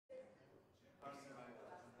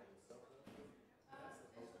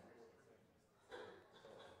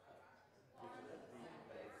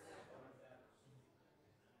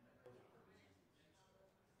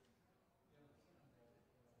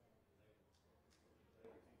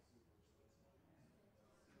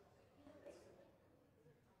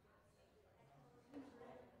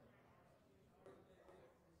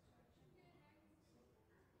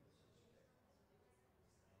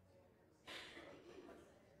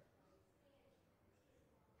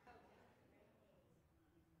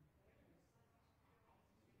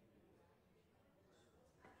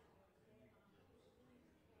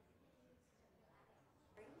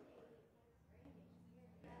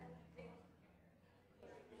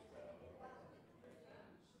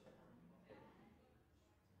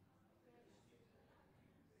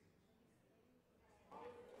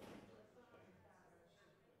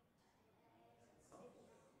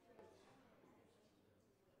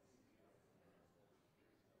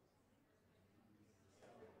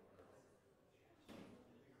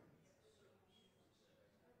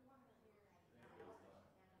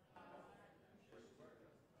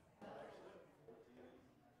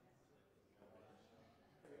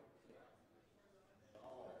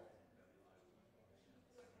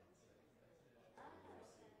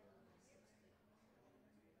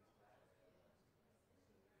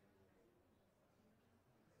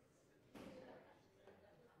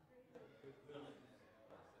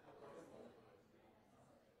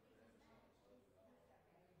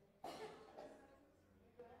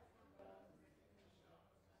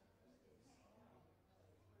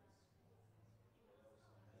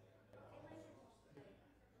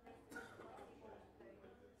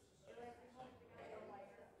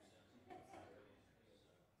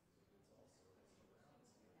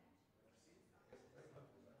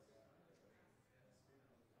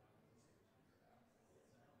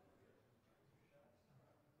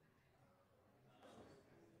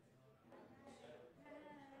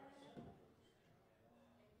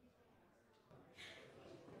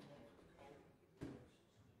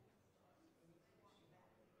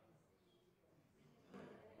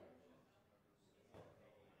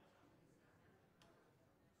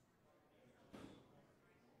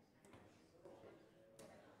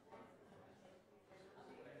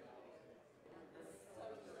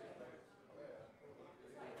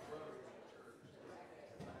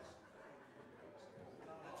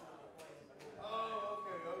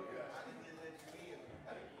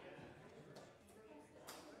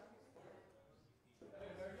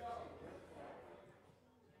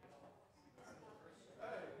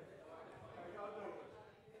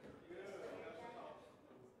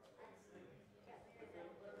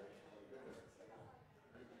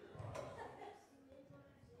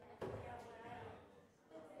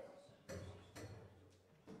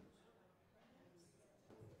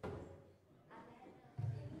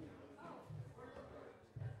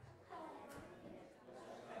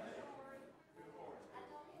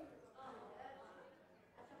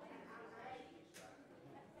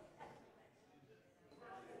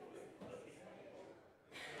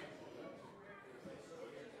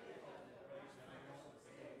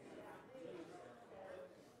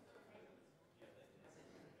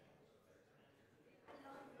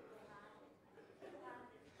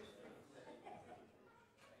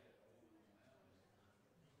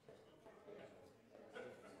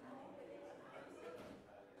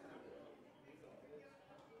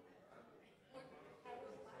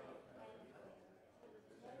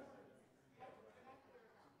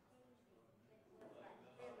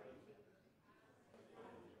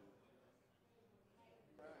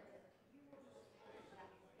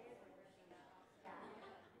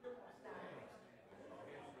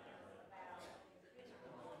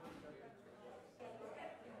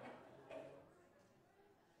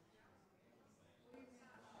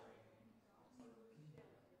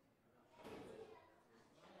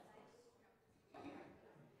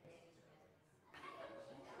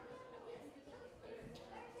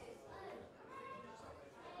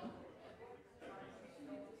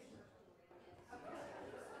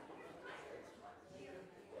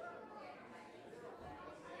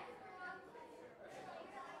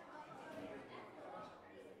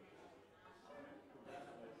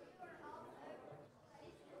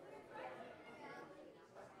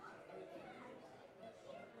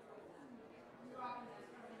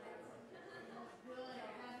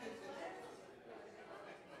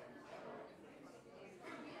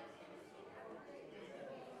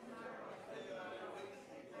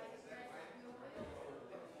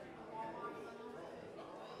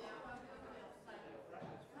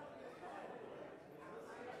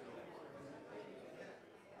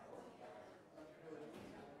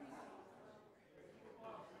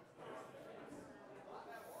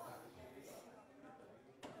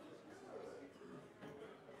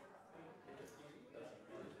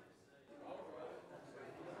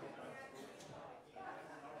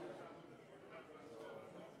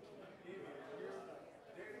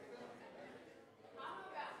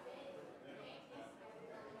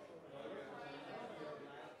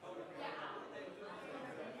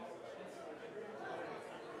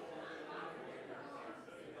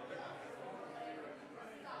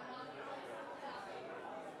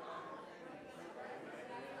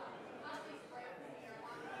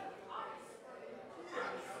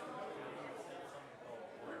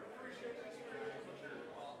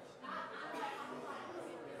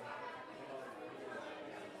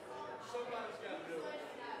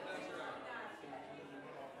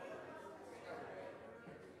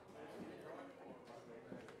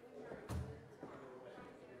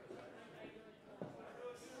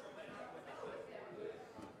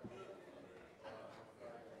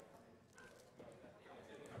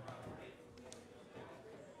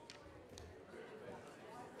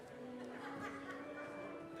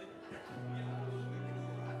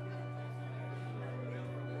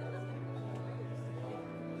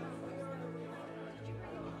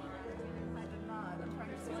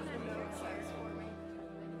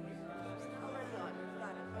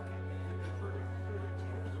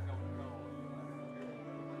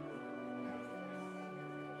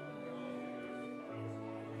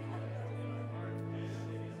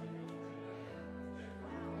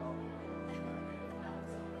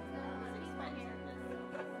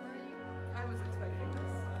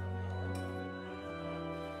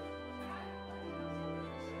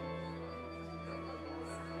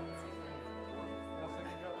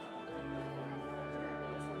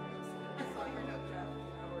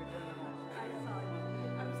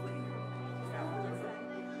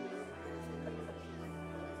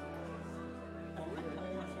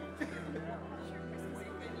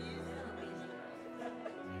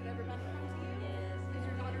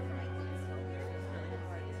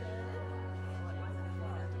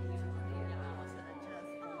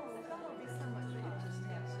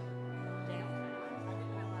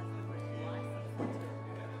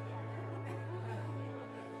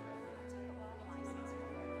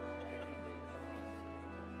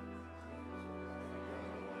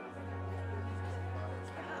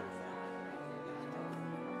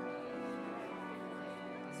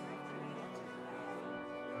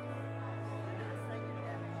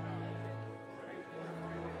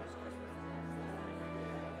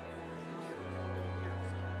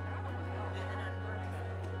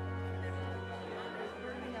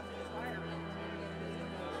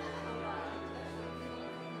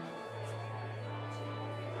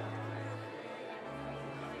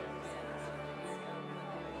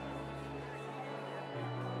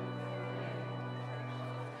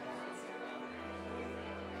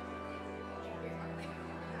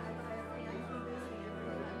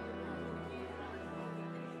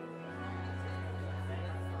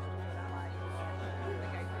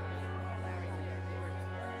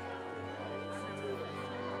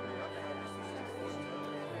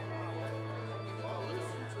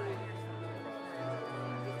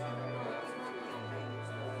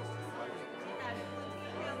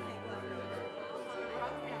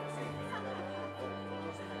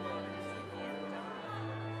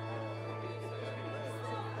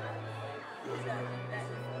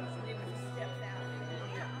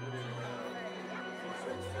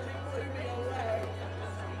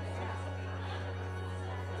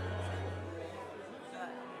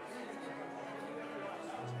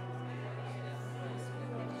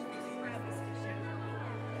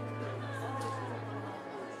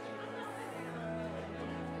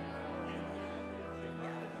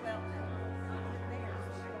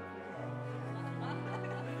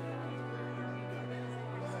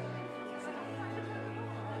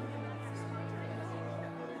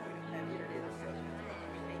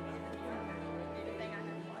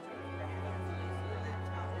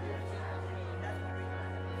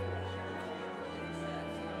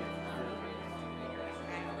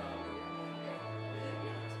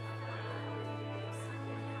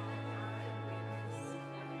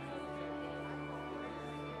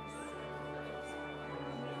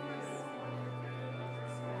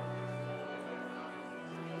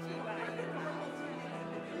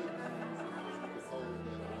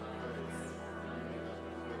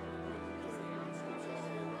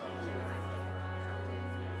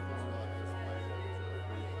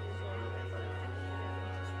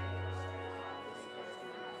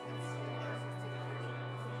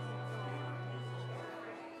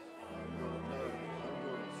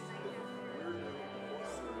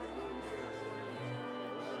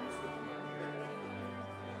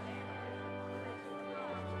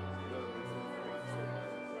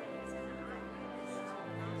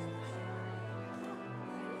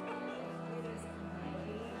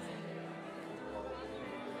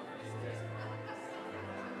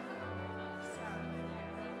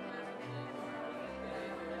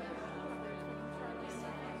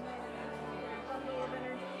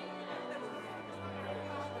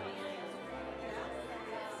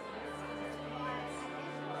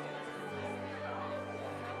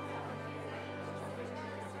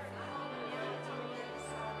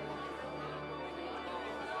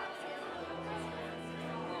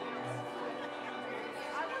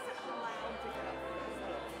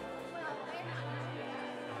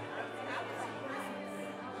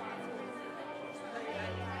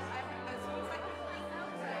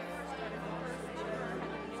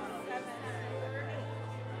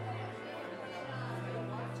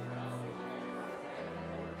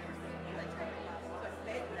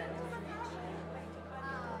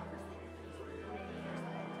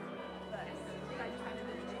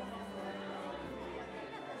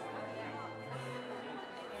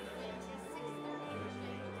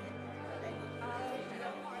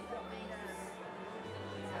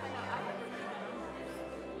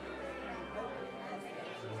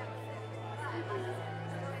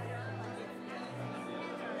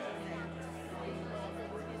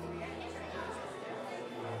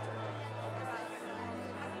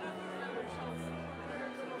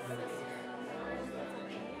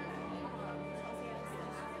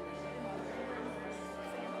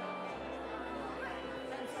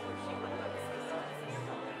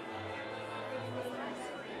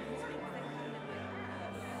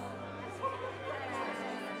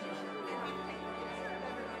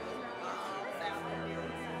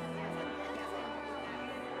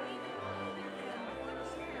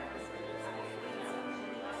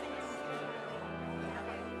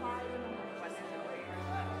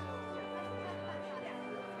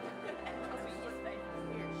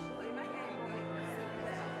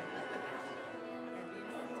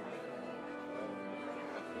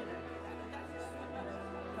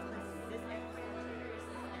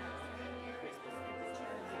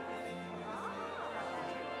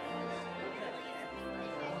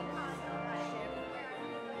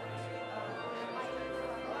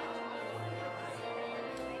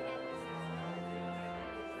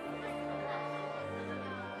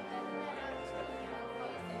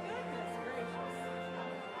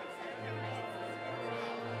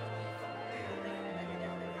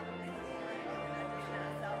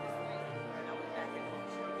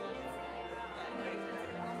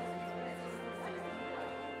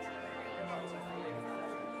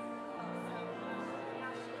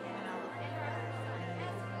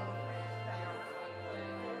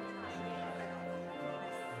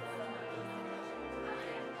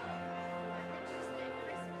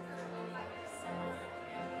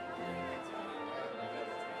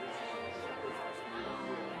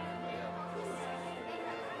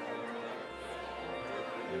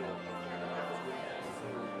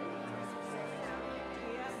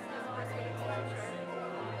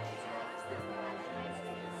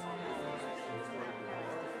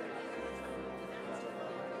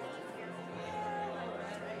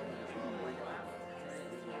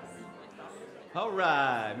All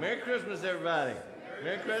right. Merry Christmas, everybody.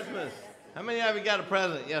 Merry Christmas. How many of you got a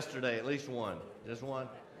present yesterday? At least one. Just one?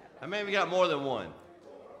 How many of you got more than one?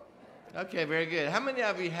 Okay, very good. How many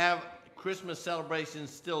of you have Christmas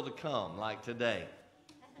celebrations still to come, like today?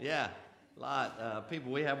 Yeah, a lot.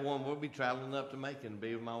 People, we have one. We'll be traveling up to Macon to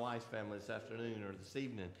be with my wife's family this afternoon or this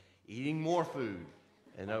evening, eating more food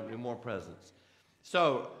and opening more presents.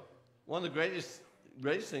 So one of the greatest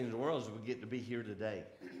things in the world is we get to be here today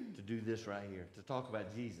to do this right here, to talk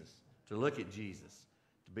about Jesus, to look at Jesus,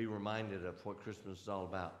 to be reminded of what Christmas is all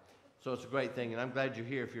about. So it's a great thing, and I'm glad you're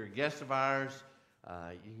here. If you're a guest of ours,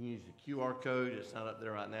 you can use the QR code. It's not up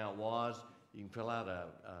there right now. It was. You can fill out a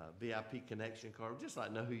VIP connection card, just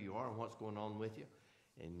like know who you are and what's going on with you.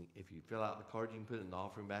 And if you fill out the card, you can put it in the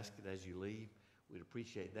offering basket as you leave. We'd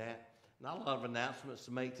appreciate that. Not a lot of announcements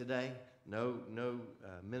to make today. No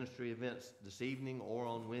ministry events this evening or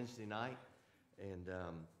on Wednesday night. And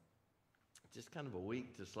just kind of a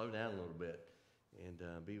week to slow down a little bit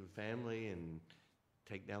and be with family and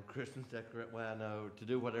take down Christmas decorations. Well, I know, to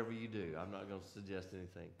do whatever you do. I'm not going to suggest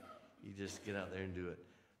anything. You just get out there and do it.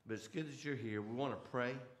 But it's good that you're here. We want to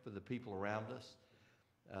pray for the people around us.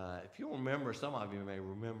 If you'll remember, some of you may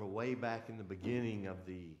remember way back in the beginning of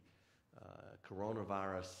the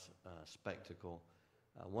coronavirus spectacle,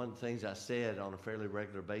 one of the things I said on a fairly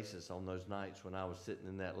regular basis on those nights when I was sitting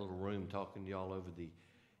in that little room talking to y'all over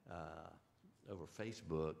over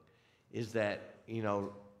Facebook is that, you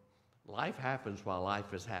know, life happens while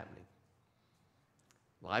life is happening.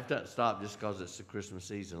 Life doesn't stop just because it's the Christmas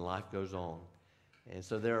season. Life goes on. And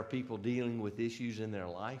so there are people dealing with issues in their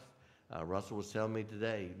life. Russell was telling me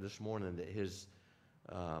this morning, that his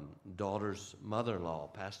daughter's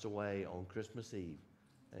mother-in-law passed away on Christmas Eve.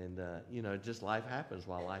 And, you know, just life happens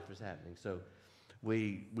while life is happening. So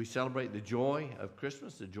we celebrate the joy of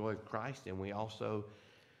Christmas, the joy of Christ, and we also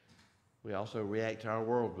react to our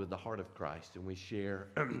world with the heart of Christ, and we share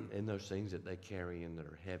in those things that they carry and that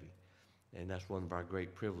are heavy. And that's one of our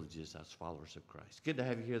great privileges as followers of Christ. Good to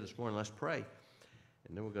have you here this morning. Let's pray,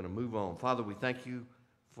 and then we're going to move on. Father, we thank you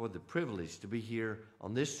for the privilege to be here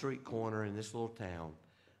on this street corner in this little town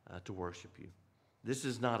to worship you. This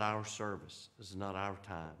is not our service. This is not our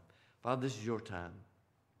time. Father, this is your time.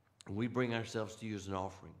 And we bring ourselves to you as an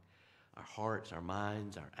offering. Our hearts, our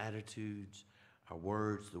minds, our attitudes, our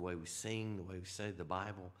words, the way we sing, the way we say the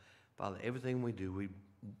Bible. Father, everything we do,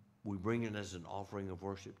 we bring it as an offering of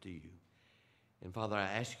worship to you. And Father, I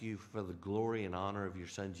ask you for the glory and honor of your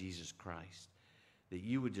Son, Jesus Christ, that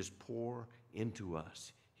you would just pour into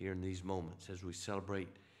us here in these moments as we celebrate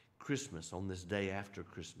Christmas on this day after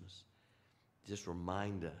Christmas. Just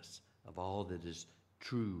remind us of all that is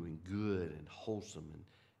true and good and wholesome and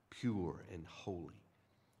pure and holy.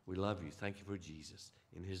 We love you. Thank you for Jesus.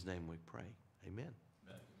 In his name we pray. Amen.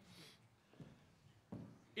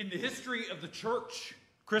 In the history of the church,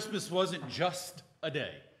 Christmas wasn't just a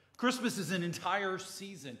day. Christmas is an entire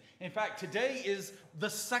season. In fact, today is the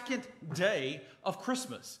second day of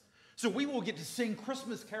Christmas. So we will get to sing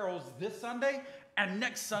Christmas carols this Sunday and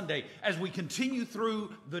next Sunday as we continue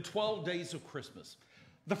through the 12 days of Christmas.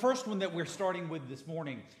 The first one that we're starting with this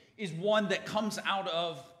morning is one that comes out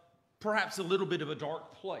of perhaps a little bit of a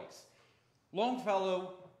dark place.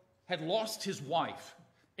 Longfellow had lost his wife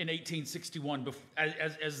in 1861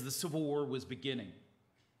 as the Civil War was beginning.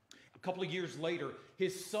 A couple of years later,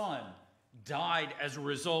 his son died as a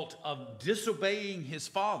result of disobeying his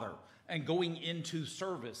father and going into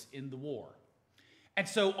service in the war. And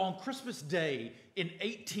so on Christmas Day in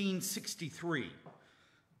 1863,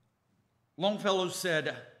 Longfellow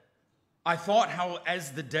said, "I thought how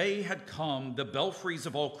as the day had come, the belfries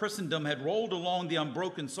of all Christendom had rolled along the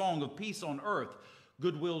unbroken song of peace on earth,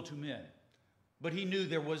 goodwill to men." But he knew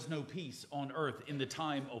there was no peace on earth in the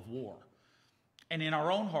time of war. And in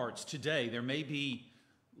our own hearts today, there may be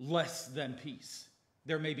less than peace.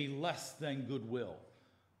 There may be less than goodwill.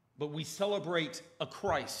 But we celebrate a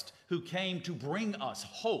Christ who came to bring us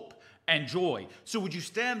hope and joy. So would you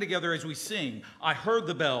stand together as we sing, "I Heard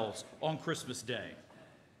the Bells on Christmas Day."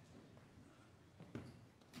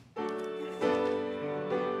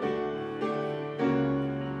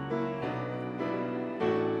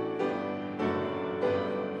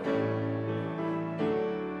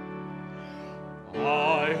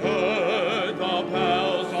 I heard the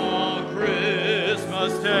bells on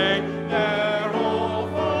Christmas Day, their old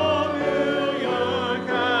familiar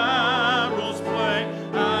carols play,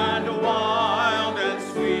 and wild and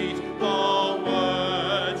sweet the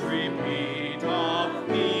words repeat of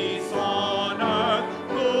peace on earth,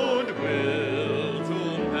 goodwill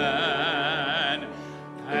to men.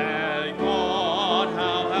 Thank God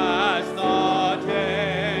how as the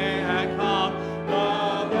day had come,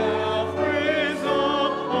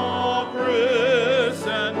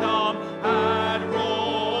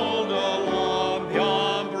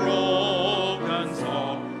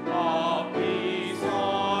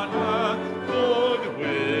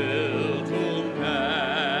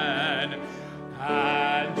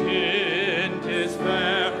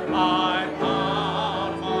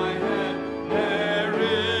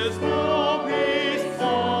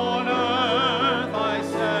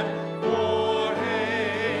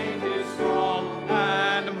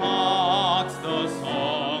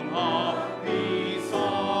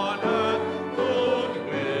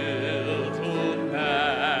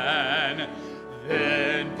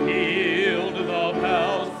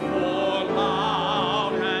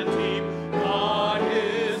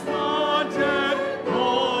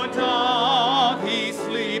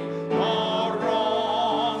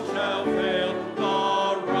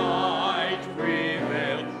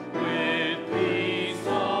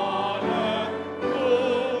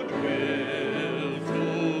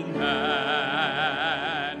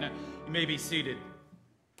 seated.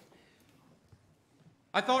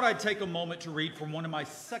 I thought I'd take a moment to read from one of my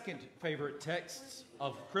second favorite texts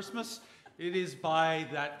of Christmas. It is by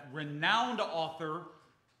that renowned author,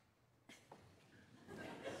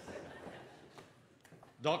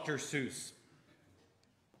 Dr. Seuss.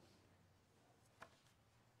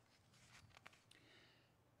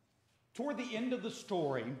 Toward the end of the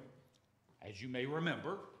story, as you may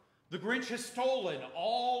remember, the Grinch has stolen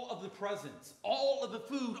all of the presents, all of the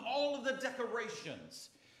food, all of the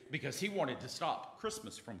decorations, because he wanted to stop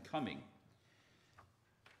Christmas from coming.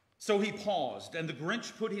 So he paused, and the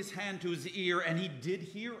Grinch put his hand to his ear, and he did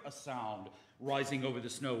hear a sound rising over the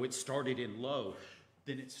snow. It started in low,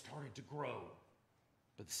 then it started to grow.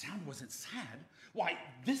 But the sound wasn't sad. Why,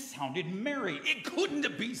 this sounded merry. It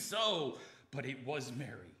couldn't be so, but it was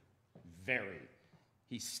merry, very.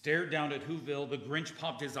 He stared down at Whoville. The Grinch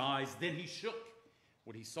popped his eyes. Then he shook.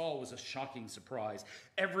 What he saw was a shocking surprise.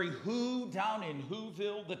 Every Who down in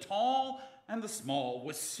Whoville, the tall and the small,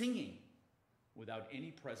 was singing without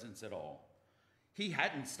any presents at all. He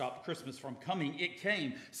hadn't stopped Christmas from coming. It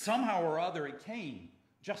came. Somehow or other, it came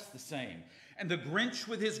just the same. And the Grinch,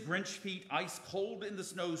 with his Grinch feet ice cold in the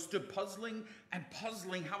snow, stood puzzling and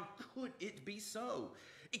puzzling. How could it be so?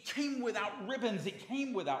 It came without ribbons. It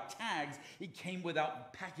came without tags. It came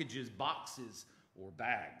without packages, boxes, or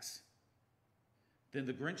bags. Then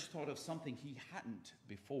the Grinch thought of something he hadn't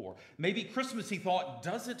before. Maybe Christmas, he thought,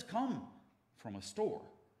 doesn't come from a store.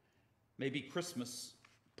 Maybe Christmas,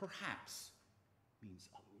 perhaps, means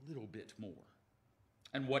a little bit more.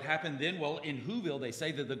 And what happened then? Well, in Whoville, they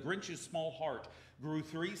say that the Grinch's small heart grew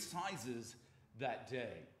 3 sizes that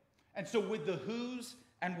day. And so with the Who's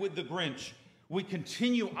and with the Grinch, we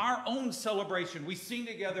continue our own celebration. We sing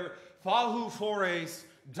together, Fahu Fores,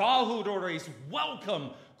 Dahu Dores,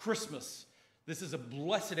 welcome Christmas. This is a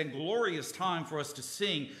blessed and glorious time for us to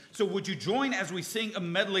sing. So would you join as we sing a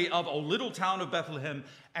medley of O Little Town of Bethlehem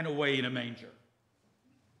and Away in a Manger?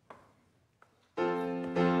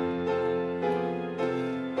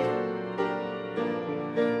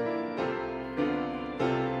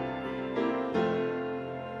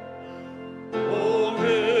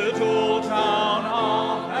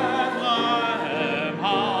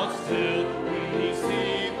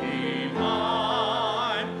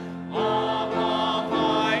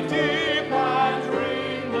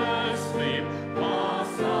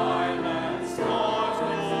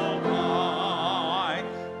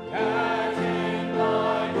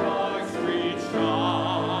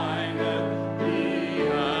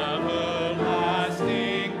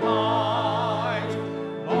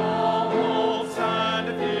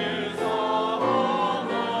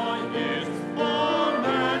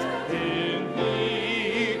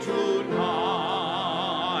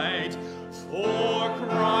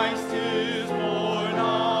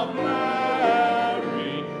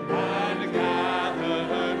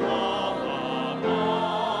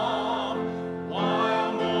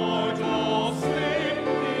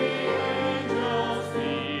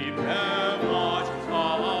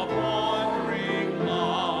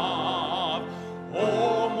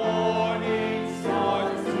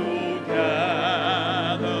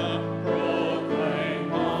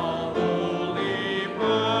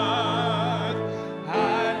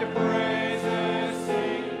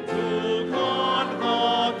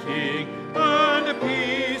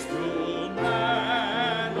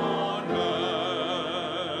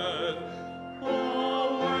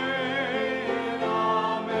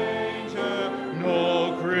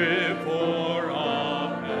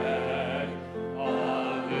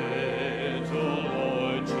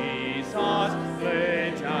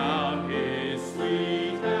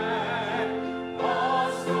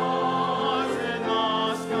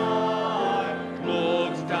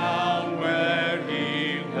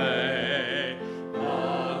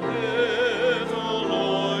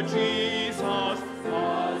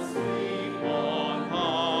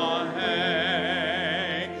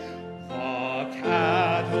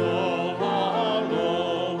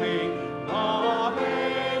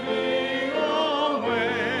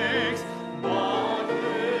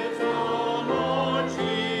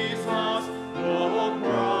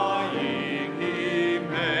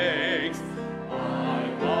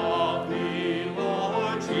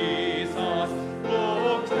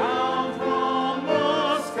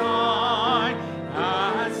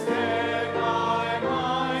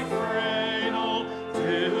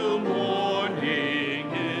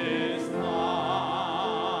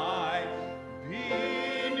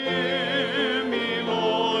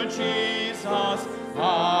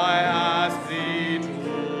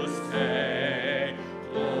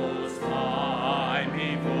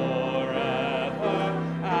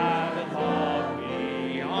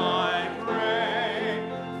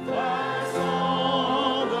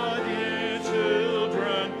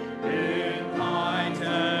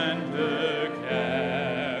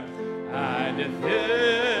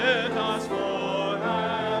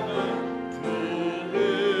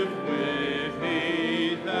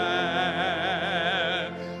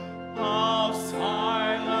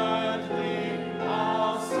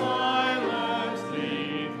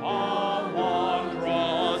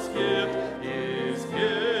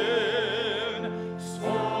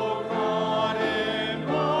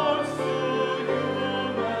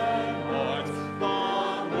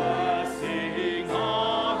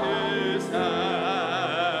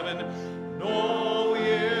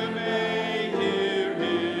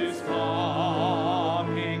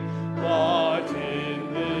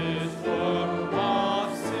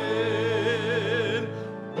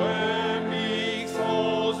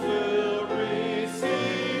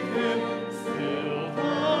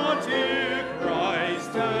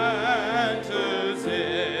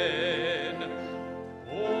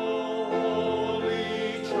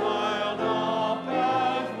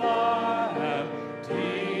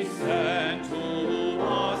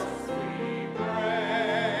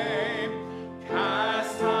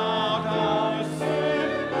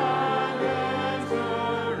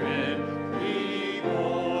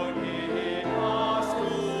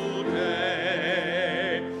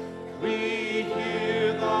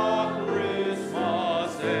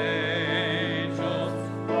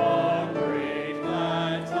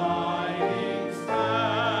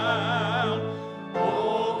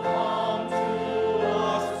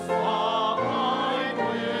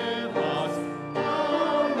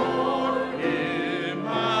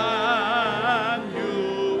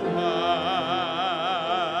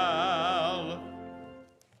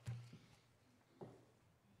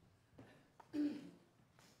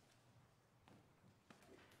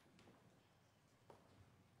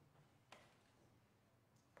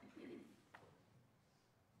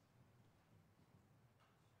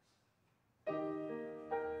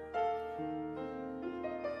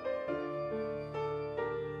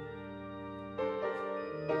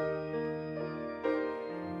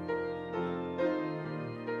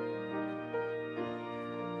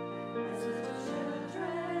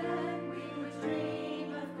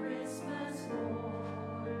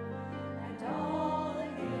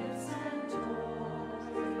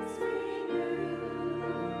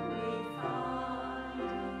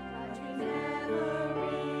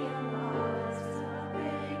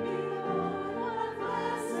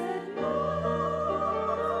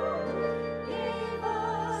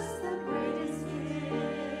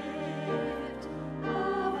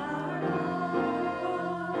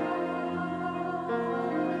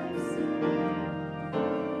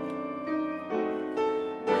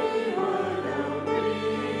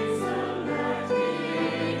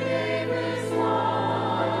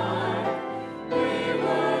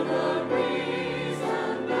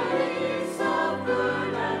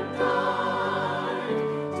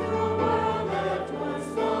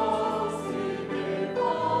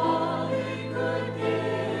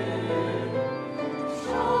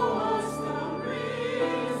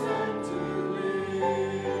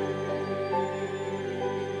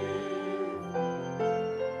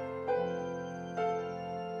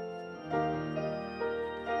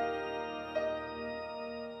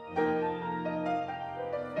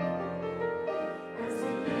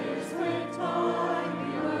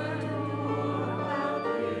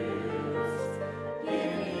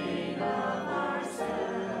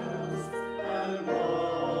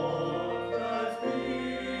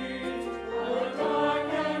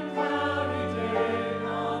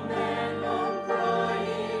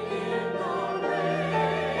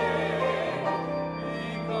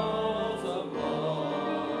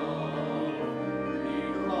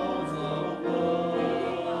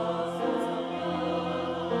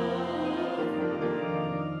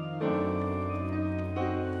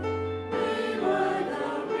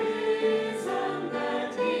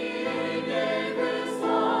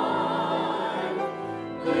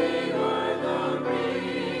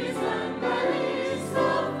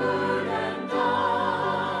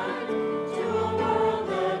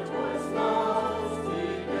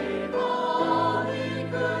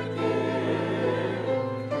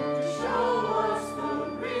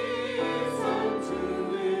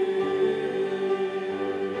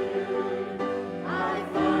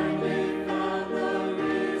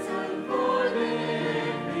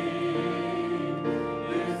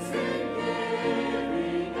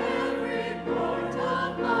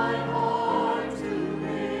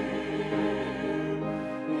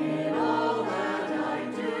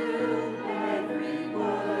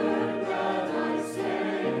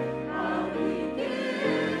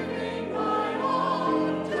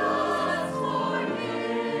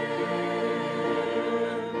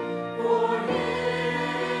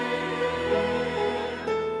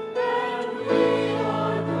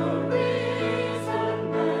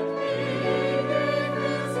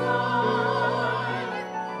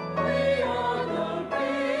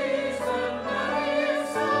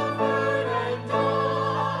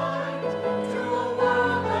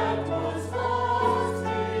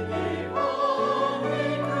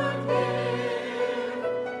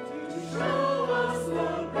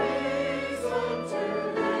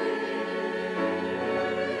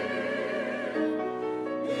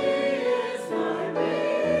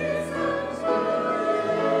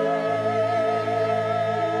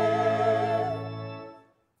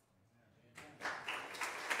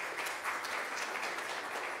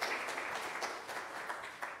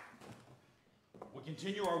 We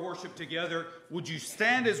continue our worship together. Would you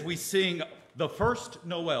stand as we sing the first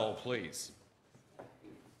Noel, please?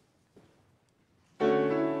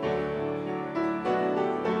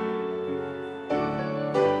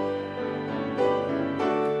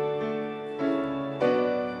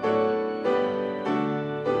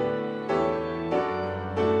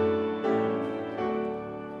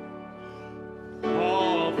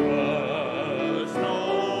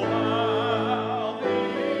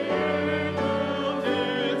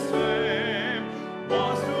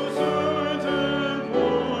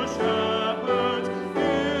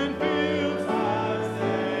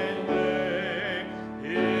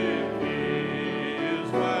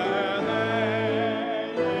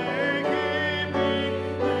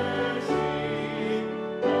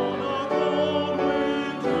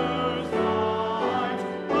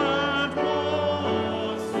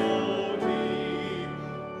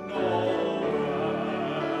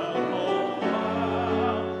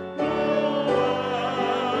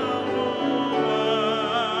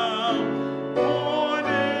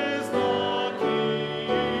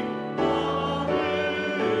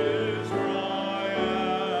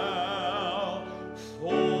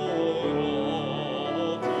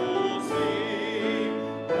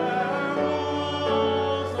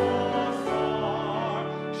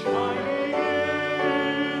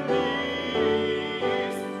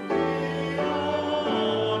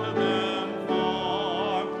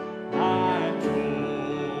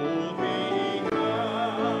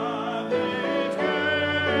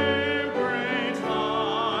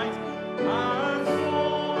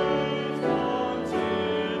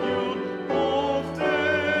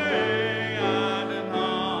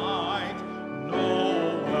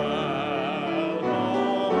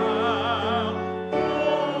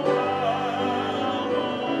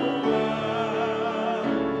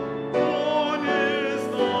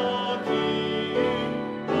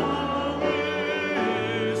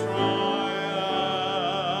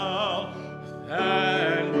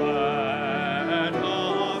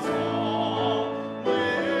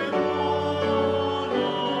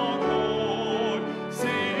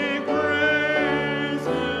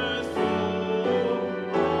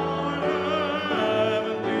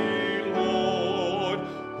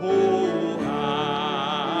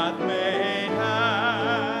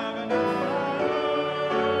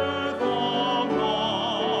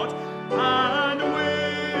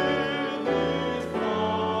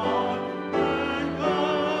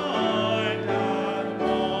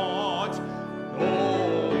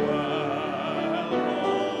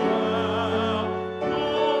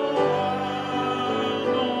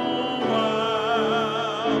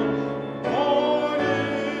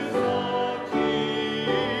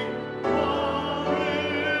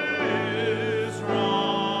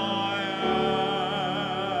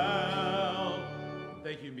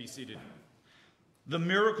 The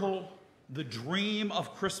miracle, the dream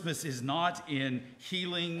of Christmas is not in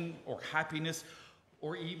healing or happiness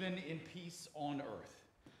or even in peace on earth.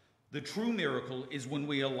 The true miracle is when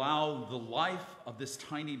we allow the life of this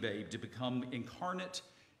tiny babe to become incarnate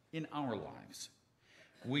in our lives.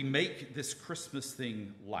 We make this Christmas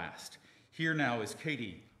thing last. Here now as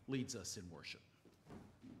Katie leads us in worship.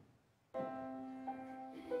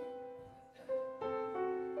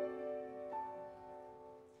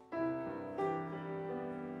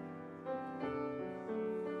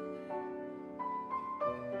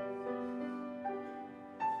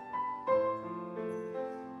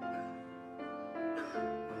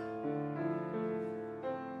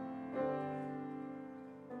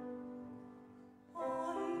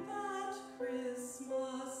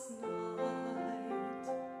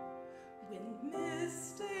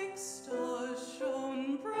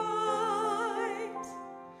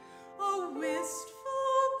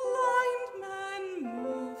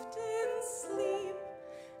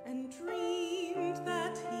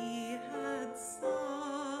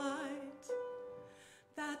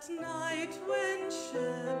 Night when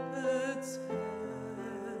shepherds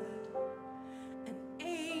heard an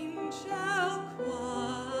angel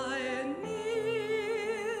choir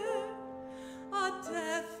near, a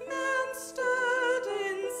deaf man stirred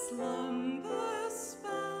in slumber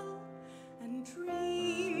spell and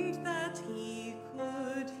dreamed that he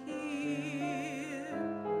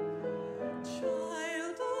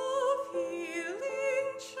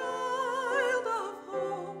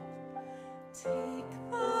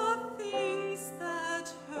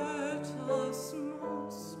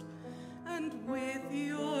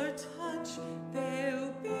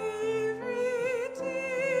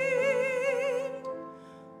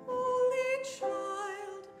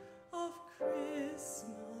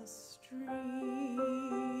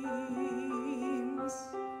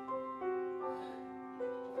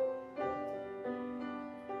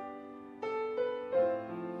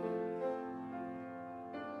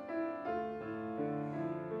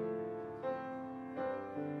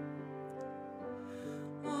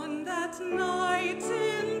that night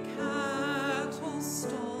in cattle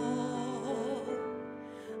stall,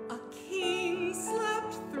 a king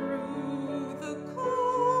slept through the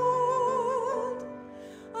cold.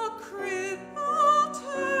 A cripple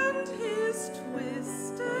turned his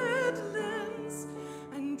twisted limbs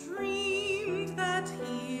and dreamed that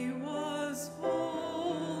he was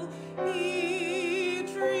whole. He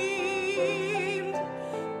dreamed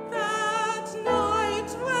that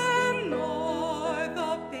night when o'er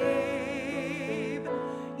the babe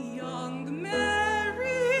young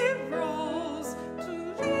Mary rose to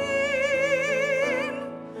lean.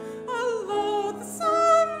 A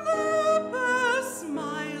loathsome leper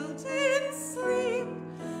smiled in sleep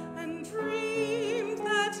and dreamed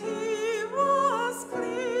that he was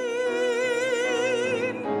clean.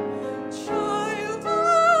 Child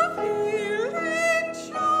of healing,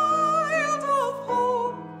 child of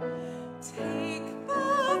hope, take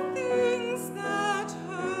the things that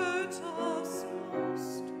hurt us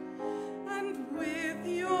most, and with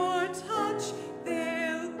your touch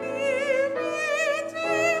they'll be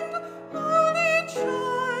redeemed. Holy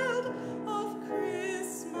child of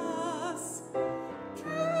Christmas,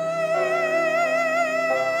 dreams.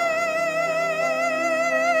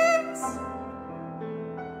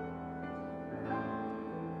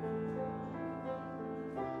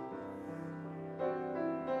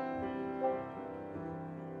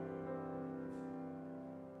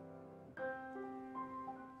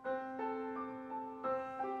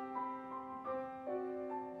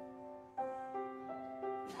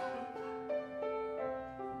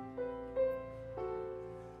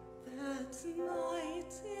 That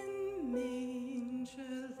night in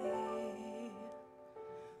manger lay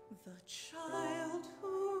the child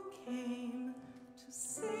who came to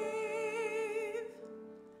save.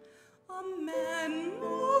 A man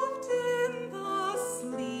moved in the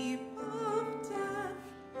sleep of death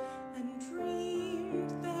and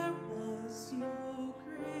dreamed there was no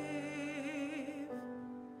grave.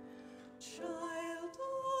 Child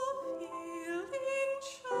of healing,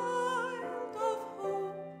 child of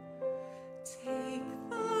hope, take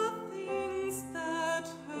the things that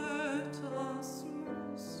hurt us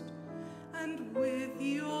most, and with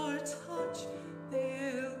your touch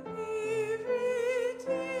they'll be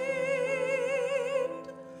redeemed.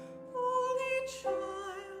 Holy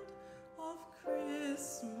child of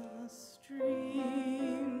Christmas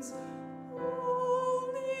dreams,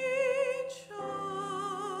 holy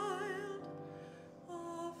child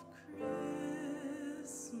of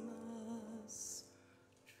Christmas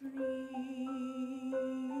dreams.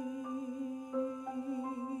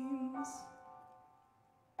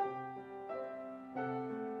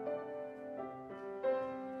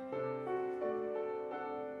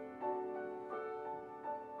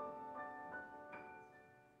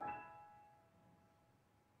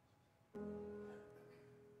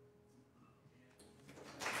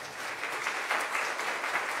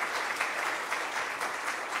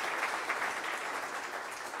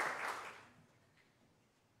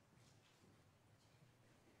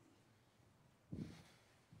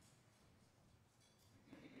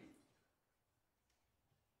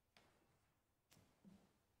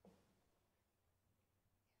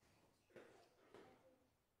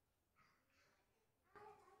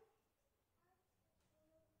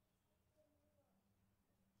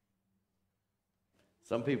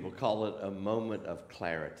 Some people call it a moment of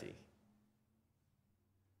clarity.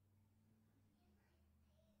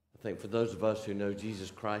 I think for those of us who know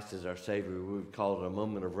Jesus Christ as our Savior, we would call it a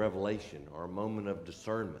moment of revelation or a moment of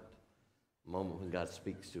discernment, a moment when God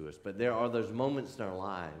speaks to us. But there are those moments in our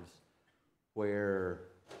lives where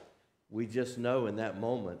we just know in that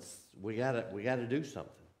moment we got to do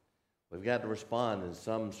something. We've got to respond in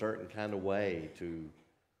some certain kind of way to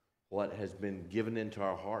what has been given into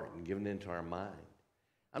our heart and given into our mind.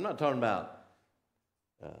 I'm not talking about,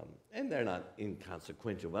 and they're not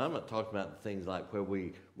inconsequential, but I'm not talking about things like where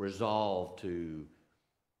we resolve to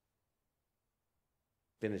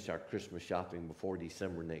finish our Christmas shopping before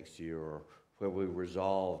December next year, or where we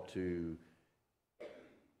resolve to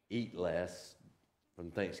eat less from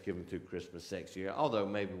Thanksgiving to Christmas next year, although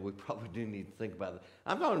maybe we probably do need to think about it.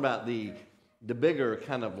 I'm talking about the bigger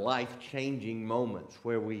kind of life-changing moments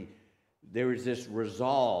where there is this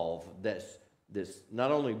resolve that's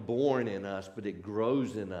not only born in us, but it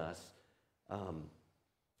grows in us.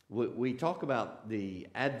 We talk about the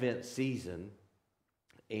Advent season,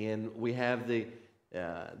 and we have the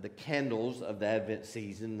candles of the Advent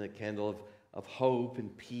season, the candle of hope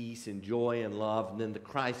and peace and joy and love, and then the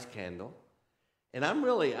Christ candle. And I'm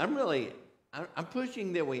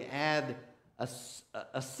pushing that we add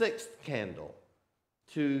a sixth candle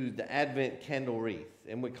to the Advent candle wreath,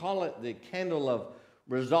 and we call it the candle of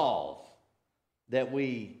resolve. That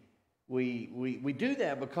we do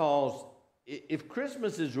that because if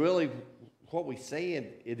Christmas is really what we say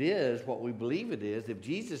it is, what we believe it is, if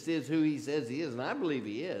Jesus is who he says he is, and I believe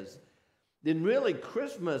he is, then really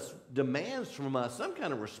Christmas demands from us some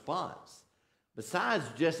kind of response. Besides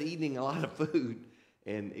just eating a lot of food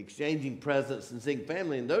and exchanging presents and seeing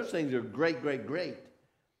family, and those things are great, great, great.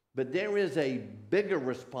 But there is a bigger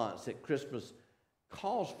response that Christmas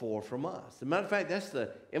calls for from us. As a matter of fact, that's the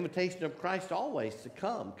invitation of Christ always to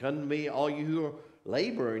come. Come to me, all you who are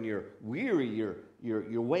labor and you're weary,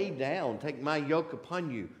 you're weighed down. Take my yoke upon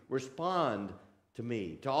you. Respond to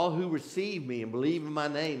me. To all who receive me and believe in my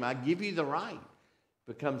name, I give you the right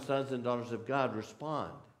to become sons and daughters of God.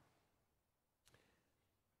 Respond.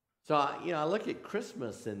 So, I look at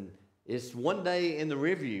Christmas, and it's one day in the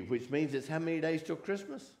review, which means it's how many days till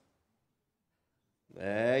Christmas?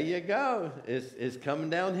 There you go. It's coming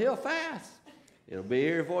downhill fast. It'll be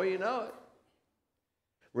here before you know it.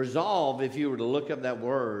 Resolve, if you were to look up that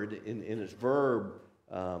word in its verb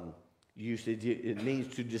usage, it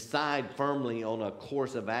means to decide firmly on a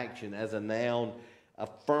course of action. As a noun, a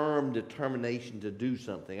firm determination to do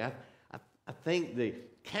something. I think the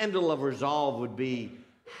candle of resolve would be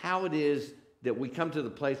how it is that we come to the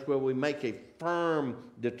place where we make a firm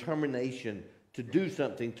determination to do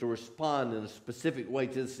something, to respond in a specific way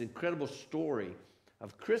to this incredible story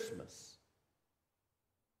of Christmas.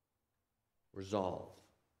 Resolve.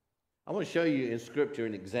 I want to show you in Scripture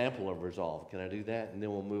an example of resolve. Can I do that? And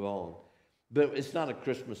then we'll move on. But it's not a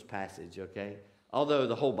Christmas passage, okay? Although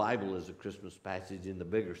the whole Bible is a Christmas passage in the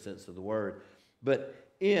bigger sense of the word. But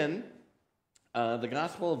in the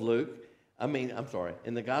Gospel of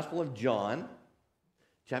in the Gospel of John,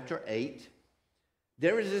 chapter 8,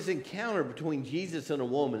 there is this encounter between Jesus and a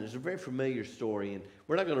woman. It's a very familiar story, and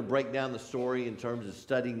we're not going to break down the story in terms of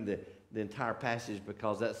studying the entire passage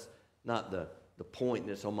because that's not the point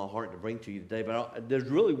that's on my heart to bring to you today. But there's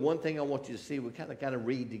really one thing I want you to see. We kind of got to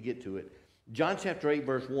read to get to it. John chapter 8,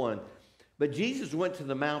 verse 1. But Jesus went to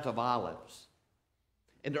the Mount of Olives,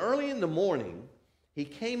 and early in the morning he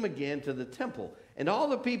came again to the temple, and all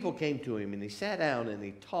the people came to him, and he sat down and he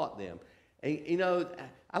taught them. And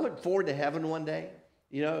I look forward to heaven one day.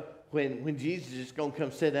 When Jesus is just going to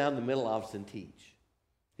come sit down in the middle of us and teach.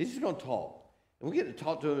 He's just going to talk. And we get to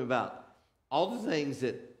talk to him about all the things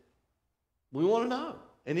that we want to know.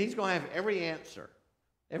 And he's going to have every answer.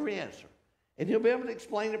 Every answer. And he'll be able to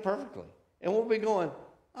explain it perfectly. And we'll be going,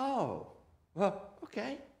 oh, well,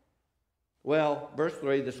 okay. Well, verse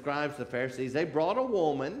 3, the scribes, the Pharisees, they brought a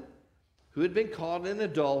woman who had been caught in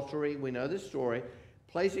adultery. We know this story.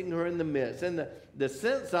 Placing her in the midst. And the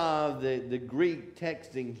sense of the Greek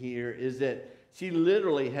texting here is that she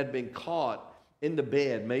literally had been caught in the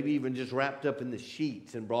bed, maybe even just wrapped up in the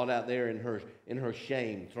sheets and brought out there in her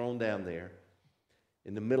shame, thrown down there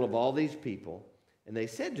in the middle of all these people. And they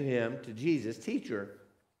said to Jesus, Teacher,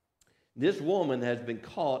 this woman has been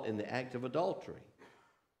caught in the act of adultery.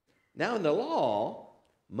 Now in the law,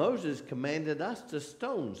 Moses commanded us to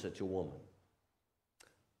stone such a woman.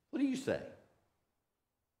 What do you say?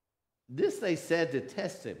 This they said to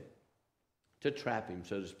test him, to trap him,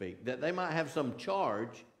 so to speak, that they might have some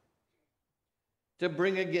charge to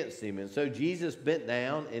bring against him. And so Jesus bent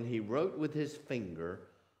down and he wrote with his finger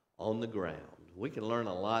on the ground. We can learn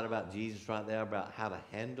a lot about Jesus right there, about how to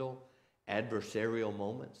handle adversarial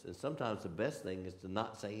moments. And sometimes the best thing is to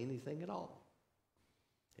not say anything at all,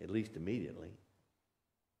 at least immediately.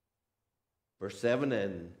 Verse 7,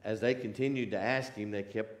 and as they continued to ask him, they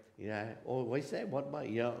kept what he said, what about,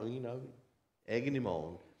 egging him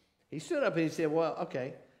on. He stood up and he said, well,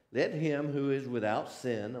 okay, let him who is without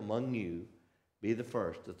sin among you be the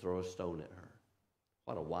first to throw a stone at her.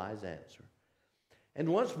 What a wise answer. And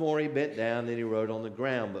once more he bent down and he wrote on the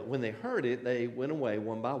ground. But when they heard it, they went away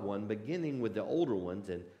one by one, beginning with the older ones,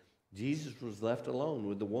 and Jesus was left alone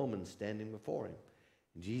with the woman standing before him.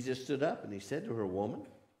 And Jesus stood up and he said to her, Woman,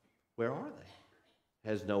 where are they?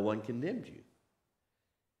 Has no one condemned you?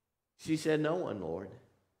 She said, No one, Lord.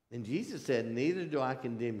 And Jesus said, Neither do I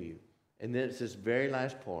condemn you. And then it's this very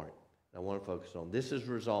last part I want to focus on. This is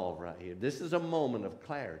resolve right here. This is a moment of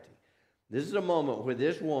clarity. This is a moment where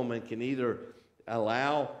this woman can either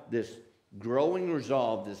allow this growing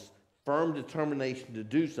resolve, this firm determination to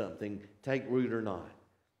do something, take root or not.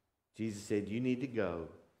 Jesus said, you need to go,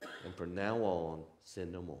 and from now on,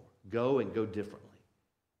 sin no more. Go and go differently.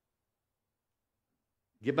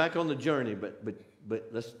 Get back on the journey, but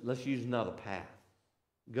let's use another path.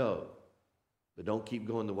 Go, but don't keep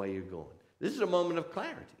going the way you're going. This is a moment of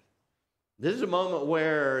clarity. This is a moment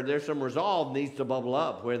where there's some resolve needs to bubble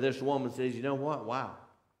up, where this woman says, you know what, wow.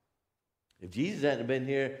 If Jesus hadn't been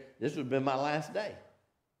here, this would have been my last day.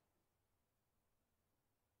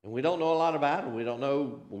 And we don't know a lot about her. We don't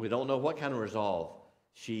know what kind of resolve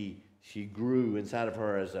she grew inside of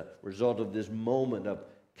her as a result of this moment of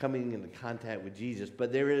coming into contact with Jesus.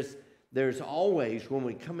 But there's always, when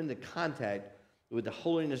we come into contact with the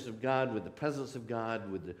holiness of God, with the presence of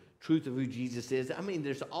God, with the truth of who Jesus is, I mean,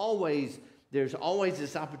 there's always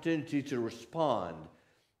this opportunity to respond,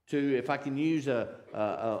 to, if I can use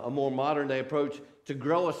a more modern day approach, to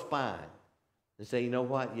grow a spine and say, you know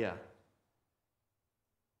what, yeah,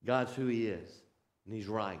 God's who he is, and he's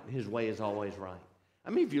right, and his way is always right. I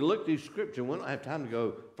mean, if you look through Scripture, we don't have time to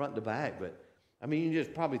go front to back, but I mean, you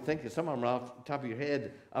just probably think of some of them off the top of your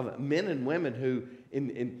head of men and women who,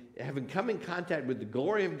 in having come in contact with the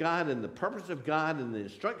glory of God and the purpose of God and the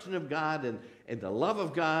instruction of God and the love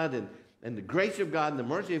of God and the grace of God and the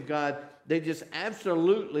mercy of God, they just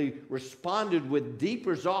absolutely responded with deep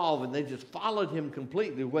resolve, and they just followed him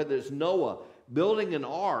completely, whether it's Noah building an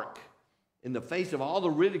ark in the face of all the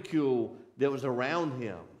ridicule that was around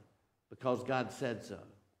him because God said so,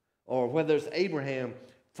 or whether it's Abraham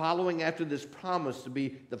following after this promise to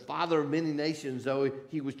be the father of many nations, though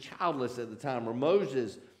he was childless at the time, or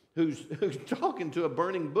Moses, who's talking to a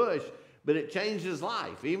burning bush, but it changed his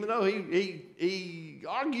life. Even though he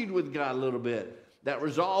argued with God a little bit, that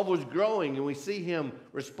resolve was growing, and we see him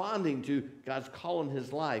responding to God's call in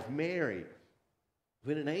his life. Mary,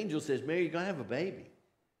 when an angel says, Mary, you're going to have a baby.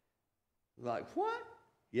 Like, what?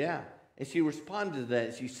 Yeah. And she responded to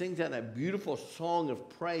that. She sings out that beautiful song of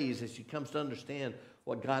praise as she comes to understand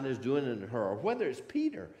what God is doing in her. Or whether it's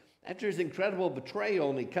Peter, after his incredible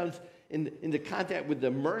betrayal, and he comes into contact with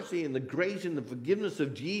the mercy and the grace and the forgiveness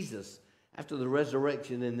of Jesus after the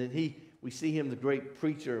resurrection, and then we see him, the great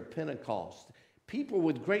preacher of Pentecost. People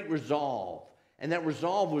with great resolve, and that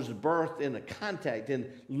resolve was birthed in a contact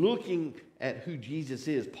and looking at who Jesus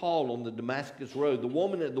is. Paul on the Damascus Road, the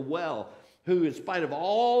woman at the well, who, in spite of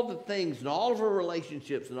all the things and all of her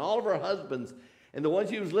relationships and all of her husbands and the ones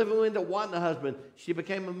she was living with that wasn't a husband, she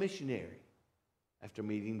became a missionary after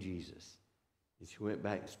meeting Jesus. And she went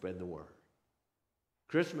back and spread the word.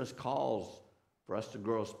 Christmas calls for us to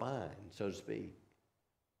grow a spine, so to speak.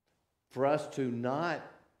 For us to not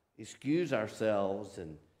excuse ourselves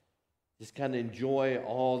and just kind of enjoy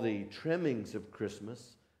all the trimmings of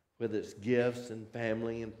Christmas, whether it's gifts and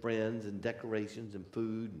family and friends and decorations and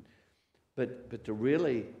food, but to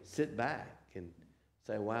really sit back and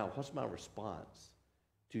say, wow, what's my response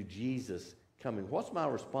to Jesus coming? What's my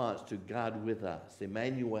response to God with us,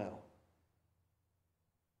 Emmanuel?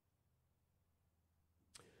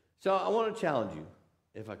 So I want to challenge you,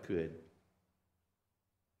 if I could,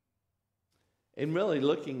 in really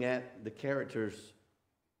looking at the characters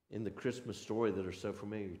in the Christmas story that are so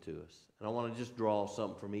familiar to us. And I want to just draw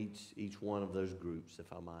something from each one of those groups,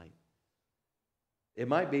 if I might. It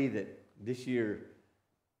might be that this year,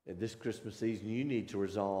 at this Christmas season, you need to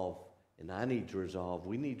resolve, and I need to resolve,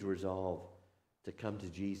 we need to resolve to come to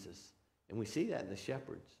Jesus. And we see that in the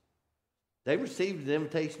shepherds. They received an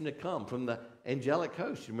invitation to come from the angelic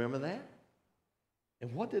host. You remember that?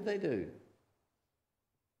 And what did they do?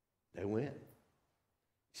 They went.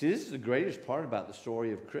 See, this is the greatest part about the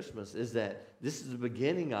story of Christmas, is that this is the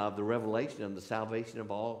beginning of the revelation of the salvation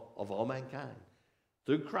of all mankind.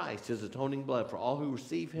 Through Christ, his atoning blood, for all who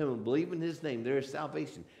receive him and believe in his name, there is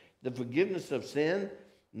salvation. The forgiveness of sin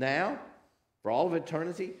now, for all of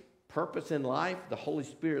eternity, purpose in life, the Holy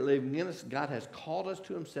Spirit living in us. God has called us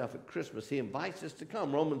to himself at Christmas. He invites us to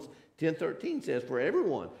come. Romans 10:13 says, for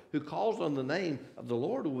everyone who calls on the name of the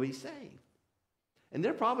Lord will be saved. And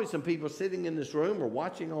there are probably some people sitting in this room or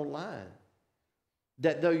watching online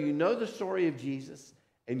that, though you know the story of Jesus,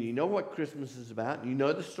 and you know what Christmas is about, and you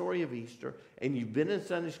know the story of Easter, and you've been in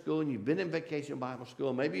Sunday school, and you've been in vacation Bible school,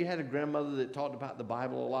 and maybe you had a grandmother that talked about the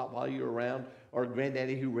Bible a lot while you were around, or a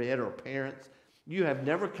granddaddy who read, or parents, you have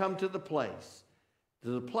never come to the place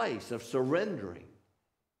of surrendering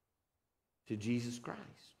to Jesus Christ,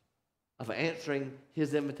 of answering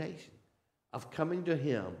his invitation, of coming to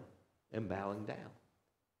him and bowing down.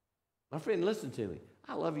 My friend, listen to me.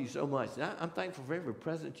 I love you so much. I'm thankful for every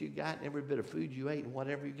present you got and every bit of food you ate and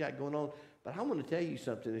whatever you got going on. But I want to tell you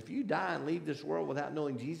something. If you die and leave this world without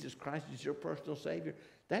knowing Jesus Christ as your personal Savior,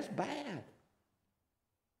 that's bad.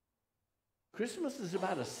 Christmas is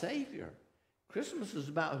about a Savior. Christmas is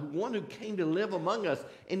about one who came to live among us,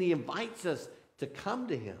 and he invites us to come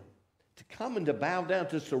to him, to come and to bow down,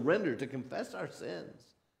 to surrender, to confess our sins.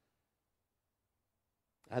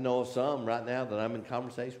 I know of some right now that I'm in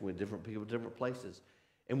conversation with different people, different places.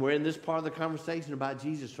 And we're in this part of the conversation about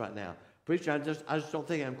Jesus right now. Preacher, I just don't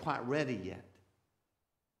think I'm quite ready yet.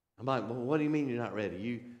 I'm like, well, what do you mean you're not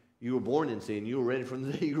ready? You were born in sin. You were ready from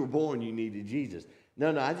the day you were born. You needed Jesus.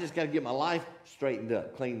 No, I just got to get my life straightened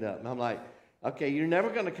up, cleaned up. And I'm like, okay, you're never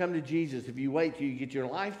going to come to Jesus if you wait till you get your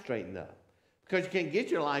life straightened up. Because you can't get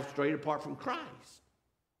your life straight apart from Christ.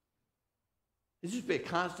 It's just be a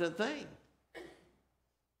constant thing.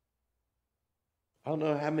 I don't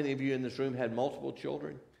know how many of you in this room had multiple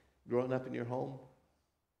children growing up in your home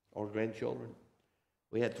or grandchildren.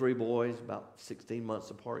 We had 3 boys, about 16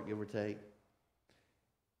 months apart, give or take.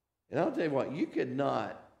 And I'll tell you what, you could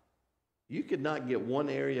not get one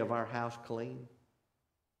area of our house clean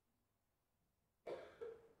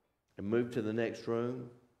and move to the next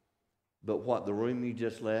room, but what, the room you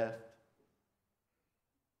just left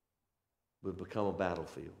would become a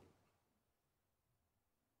battlefield.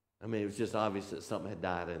 I mean, it was just obvious that something had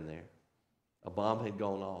died in there. A bomb had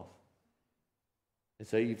gone off. And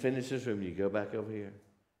so you finish this room, you go back over here.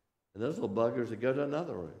 And those little buggers would go to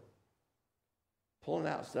another room, pulling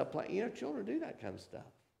out stuff. Children do that kind of stuff.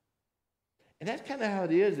 And that's kind of how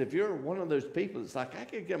it is. If you're one of those people that's like, I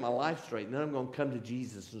can get my life straight, and then I'm going to come to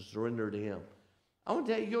Jesus and surrender to him. I want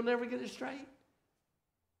to tell you, you'll never get it straight.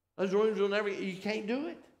 Those rooms you can't do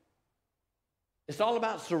it. It's all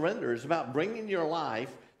about surrender. It's about bringing your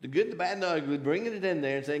life, the good, the bad, and the ugly, bringing it in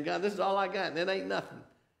there and saying, God, this is all I got, and it ain't nothing.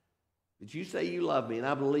 But you say you love me, and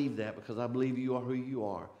I believe that because I believe you are who you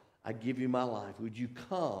are. I give you my life. Would you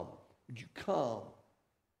come? Would you come?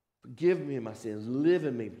 Forgive me of my sins. Live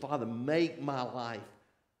in me. Father, make my life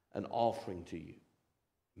an offering to you.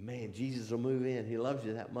 Man, Jesus will move in. He loves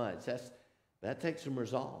you that much. That takes some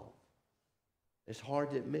resolve. It's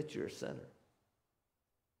hard to admit you're a sinner.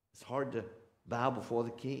 It's hard to bow before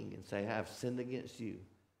the King and say, I have sinned against you.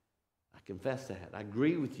 I confess that. I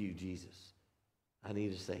agree with you, Jesus. I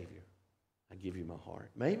need a Savior. I give you my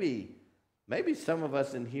heart. Maybe some of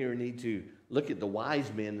us in here need to look at the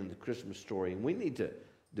wise men in the Christmas story, and we need to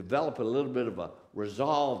develop a little bit of a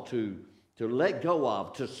resolve to let go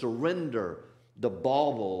of, to surrender the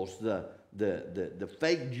baubles, the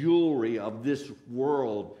fake jewelry of this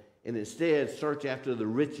world, and instead search after the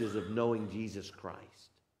riches of knowing Jesus Christ.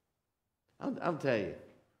 I'll tell you,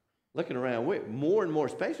 looking around, more and more,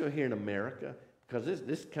 especially here in America, because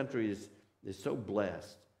this country is so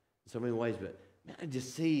blessed in so many ways, but man, I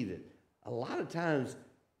just see that a lot of times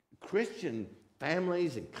Christian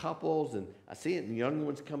families and couples, and I see it in young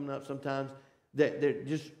ones coming up sometimes, that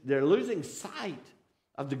they're losing sight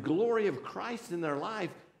of the glory of Christ in their life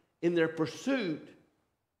in their pursuit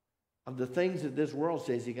of the things that this world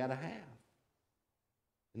says you got to have.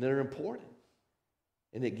 And they're important.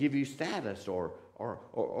 And that give you status or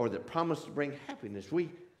that promise to bring happiness. We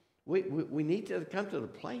need to come to the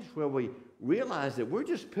place where we realize that we're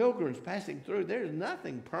just pilgrims passing through. There's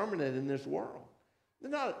nothing permanent in this world.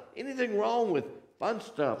 There's not anything wrong with fun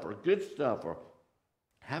stuff or good stuff or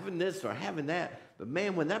having this or having that. But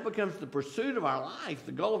man, when that becomes the pursuit of our life,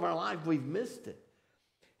 the goal of our life, we've missed it.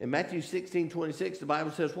 In Matthew 16:26, the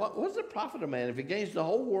Bible says, what's the profit of man if he gains the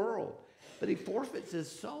whole world, but he forfeits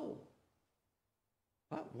his soul?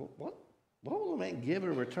 What will a man give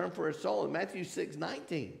in return for his soul? In Matthew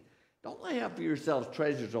 6:19, don't lay up for yourselves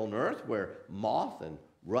treasures on earth where moth and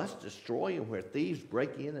rust destroy and where thieves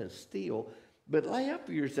break in and steal, but lay up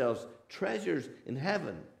for yourselves treasures in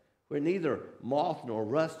heaven where neither moth nor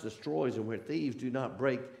rust destroys and where thieves do not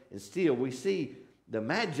break and steal. We see the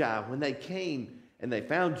Magi, when they came and they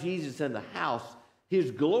found Jesus in the house,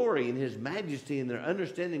 his glory and his majesty and their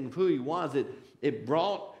understanding of who he was, it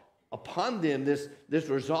brought upon them this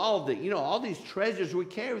resolve that, all these treasures we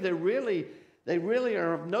carry, they really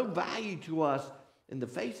are of no value to us in the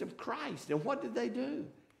face of Christ. And what did they do?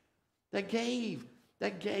 They gave.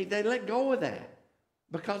 They let go of that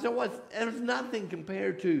because there was nothing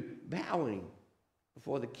compared to bowing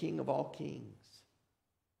before the King of all kings.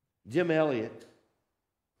 Jim Elliot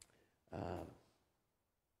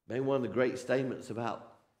made one of the great statements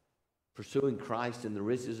about pursuing Christ and the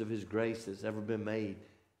riches of his grace that's ever been made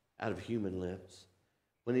out of human lips,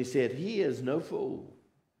 when he said, he is no fool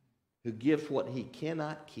who gives what he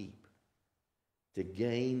cannot keep to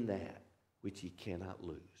gain that which he cannot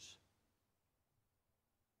lose.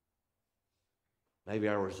 Maybe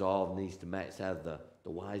our resolve needs to match out of the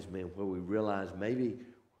wise men, where we realize maybe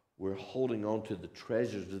we're holding on to the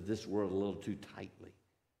treasures of this world a little too tightly.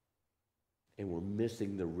 And we're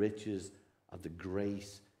missing the riches of the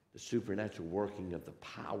grace, the supernatural working of the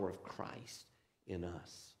power of Christ in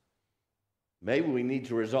us. Maybe we need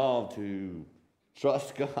to resolve to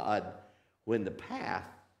trust God when the path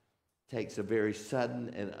takes a very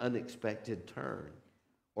sudden and unexpected turn.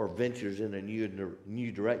 or ventures in a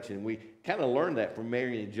new direction. We kind of learned that from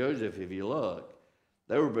Mary and Joseph, if you look.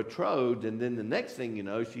 They were betrothed, and then the next thing you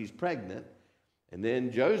know, she's pregnant. And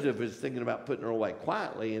then Joseph is thinking about putting her away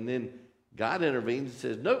quietly, and then God intervenes and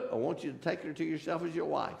says, nope, I want you to take her to yourself as your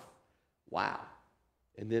wife. Wow.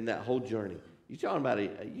 And then that whole journey. You're talking about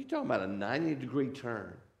a 90-degree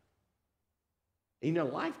turn. You know,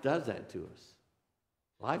 life does that to us.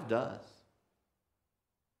 Life does.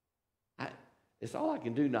 It's all I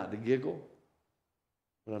can do not to giggle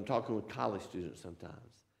when I'm talking with college students sometimes.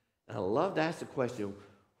 And I love to ask the question,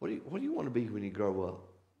 what do you want to be when you grow up?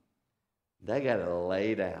 They got it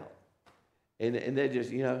laid out. And they just,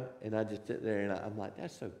 and I just sit there and I'm like,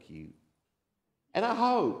 that's so cute. And I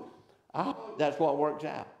hope that's what works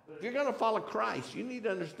out. But if you're going to follow Christ, you need to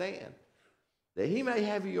understand that he may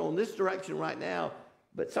have you on this direction right now,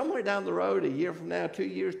 but somewhere down the road, a year from now, 2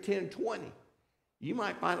 years, 10, 20, you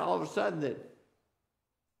might find all of a sudden that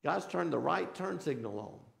God's turned the right turn signal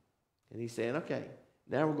on. And he's saying, okay,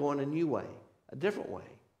 now we're going a new way, a different way,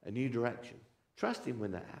 a new direction. Trust him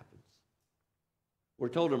when that happens. We're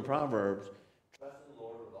told in Proverbs, trust in the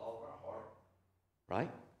Lord with all of our heart, right?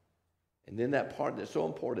 And then that part that's so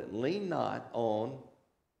important, lean not on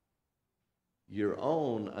your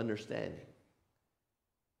own understanding.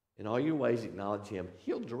 In all your ways acknowledge him.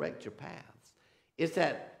 He'll direct your paths. It's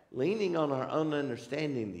that leaning on our own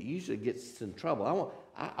understanding that usually gets us in trouble.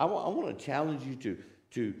 I want to challenge you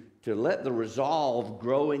to let the resolve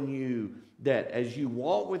grow in you that as you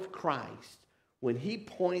walk with Christ, when he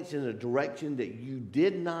points in a direction that you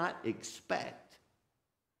did not expect,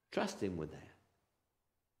 trust him with that.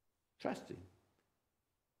 Trust him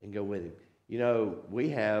and go with him. You know, we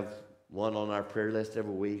have one on our prayer list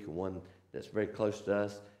every week, and one that's very close to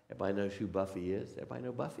us. Everybody knows who Buffy is. Everybody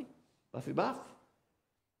know Buffy? Buffy Buff.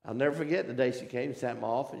 I'll never forget the day she came and sat in my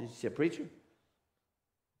office and she said, preacher,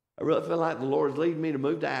 I really feel like the Lord's leading me to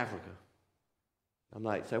move to Africa. I'm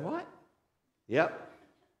like, say what? Yep.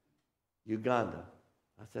 Uganda.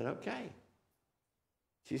 I said, okay.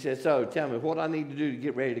 She said, so tell me what I need to do to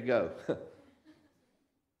get ready to go.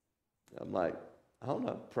 I'm like, I don't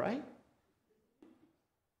know, pray.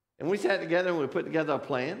 And we sat together and we put together a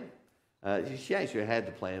plan. She actually had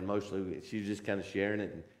the plan mostly. She was just kind of sharing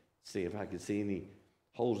it and seeing if I could see any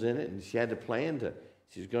holes in it. And she had the plan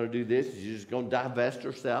she's going to do this. She's just going to divest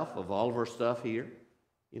herself of all of her stuff here,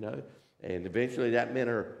 And eventually that meant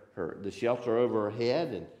the shelter over her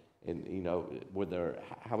head and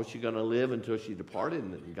how was she going to live until she departed?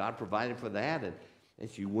 And God provided for that.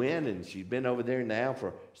 And she went, and she's been over there now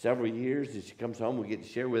for several years. And she comes home, we get to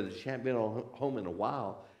share with her. She hasn't been home in a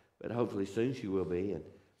while, but hopefully soon she will be.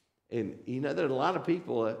 And there's a lot of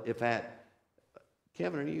people,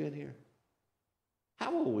 Kevin, are you in here?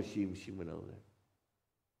 How old was she when she went over there?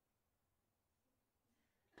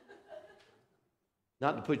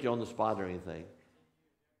 Not to put you on the spot or anything.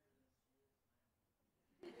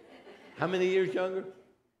 How many years younger?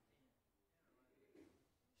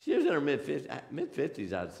 She was in her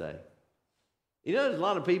mid-50s, I'd say. There's a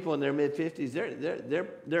lot of people in their mid-50s,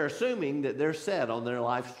 they're assuming that they're set on their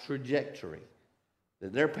life's trajectory,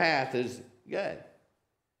 that their path is good.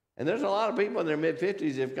 And there's a lot of people in their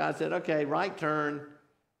mid-50s, if God said, okay, right turn,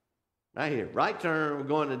 right here, right turn, we're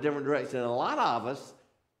going in a different direction. And a lot of us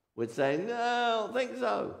would say, no, I don't think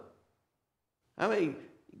so. I mean,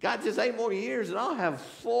 God, just 8 more years and I'll have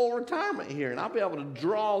full retirement here and I'll be able to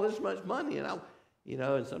draw this much money. And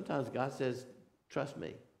and sometimes God says, trust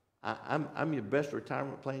me, I'm your best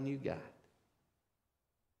retirement plan you got.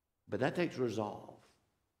 But that takes resolve.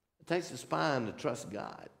 It takes the spine to trust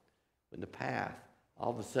God when the path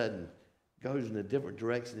all of a sudden goes in a different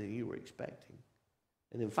direction than you were expecting.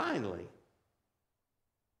 And then finally,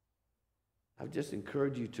 I would just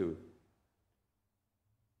encourage you to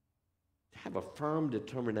have a firm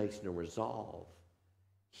determination and resolve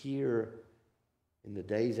here in the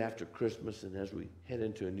days after Christmas and as we head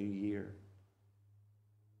into a new year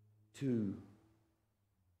to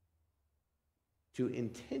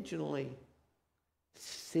intentionally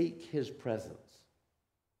seek his presence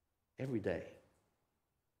every day.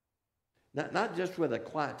 Not just with a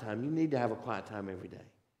quiet time. You need to have a quiet time every day.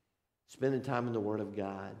 Spending time in the Word of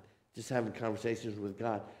God, just having conversations with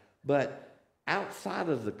God. But outside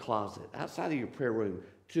of the closet, outside of your prayer room,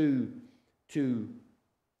 to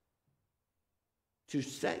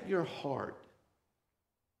set your heart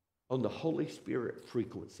on the Holy Spirit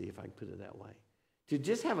frequency, if I can put it that way. To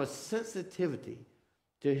just have a sensitivity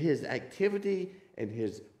to his activity and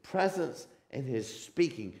his presence and his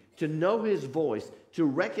speaking. To know his voice. To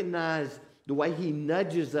recognize the way he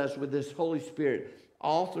nudges us with this Holy Spirit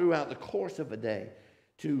all throughout the course of a day.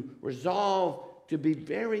 To resolve to be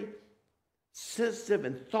very sensitive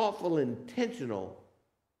and thoughtful and intentional.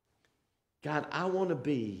 God, I want to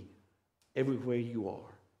be everywhere you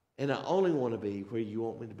are. And I only want to be where you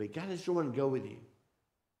want me to be. God, I just want to go with you.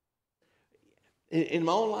 In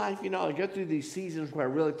my own life, I go through these seasons where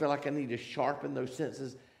I really feel like I need to sharpen those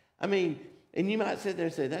senses. I mean, and you might sit there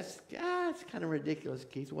and say, that's kind of ridiculous,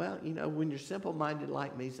 Keith. Well, when you're simple-minded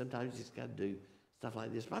like me, sometimes you just got to do stuff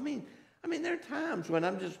like this. But I mean, there are times when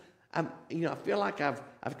I feel like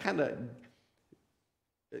I've kind of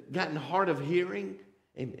gotten hard of hearing,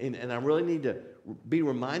 and I really need to be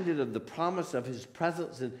reminded of the promise of his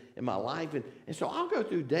presence in my life. And so I'll go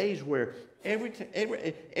through days where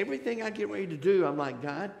everything I get ready to do, I'm like,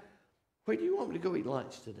 God, where do you want me to go eat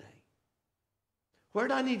lunch today? Where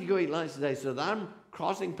do I need to go eat lunch today so that I'm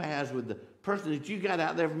crossing paths with the person that you got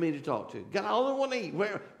out there for me to talk to? God, I only want to eat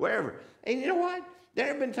wherever. And you know what? There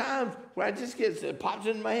have been times where it pops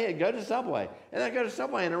into my head, go to Subway. And I go to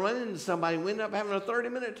Subway and I run into somebody and we end up having a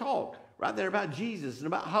 30-minute talk right there about Jesus and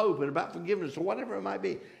about hope and about forgiveness or whatever it might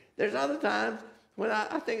be. There's other times when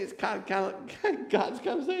I think it's kind of God's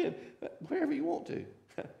kind of saying, wherever you want to.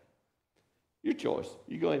 Your choice.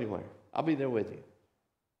 You go anywhere. I'll be there with you.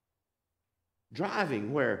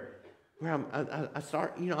 Driving where I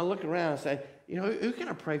start, I look around and say, who can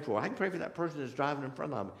I pray for? I can pray for that person that's driving in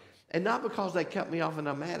front of me. And not because they cut me off and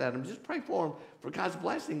I'm mad at them. Just pray for them for God's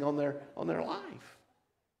blessing on their life.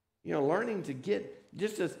 Learning to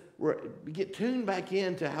get tuned back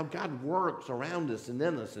into how God works around us and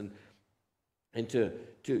in us, and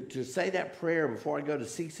to say that prayer before I go to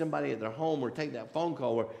see somebody at their home or take that phone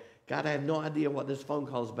call where, God, I have no idea what this phone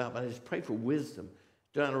call is about, but I just pray for wisdom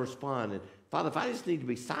to how to respond. And Father, if I just need to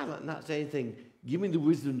be silent and not say anything, give me the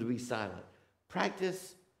wisdom to be silent.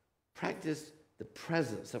 Practice the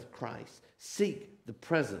presence of Christ. Seek the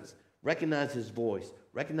presence. Recognize his voice.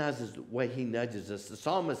 Recognize the way he nudges us. The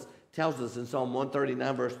psalmist tells us in Psalm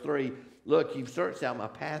 139, verse 3, look, you've searched out my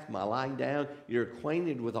path, my lying down. You're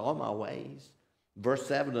acquainted with all my ways. Verse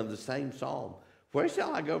 7 of the same psalm. Where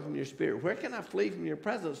shall I go from your spirit? Where can I flee from your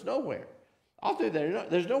presence? Nowhere. All through there,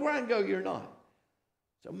 there's nowhere I can go you're not.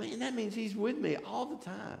 So, man, that means he's with me all the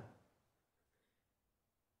time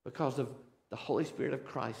because of the Holy Spirit of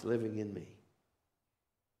Christ living in me.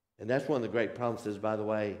 And that's one of the great promises, by the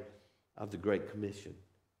way, of the Great Commission.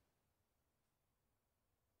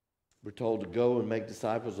 We're told to go and make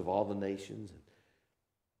disciples of all the nations, and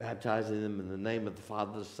baptizing them in the name of the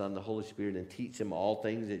Father, the Son, the Holy Spirit, and teach them all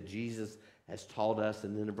things that Jesus has taught us.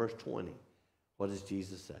 And then in verse 20, what does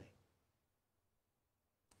Jesus say?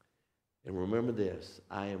 And remember this,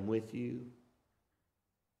 I am with you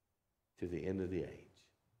to the end of the age.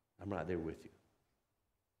 I'm right there with you.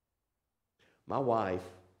 My wife,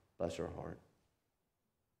 bless her heart,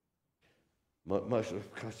 mostly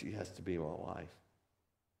because she has to be my wife.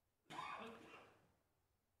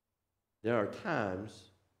 There are times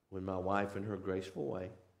when my wife, in her graceful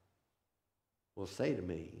way, will say to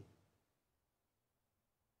me,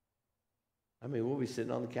 we'll be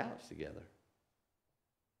sitting on the couch together.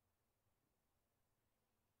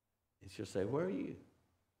 And she'll say, where are you?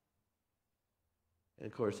 And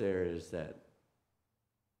of course, there is that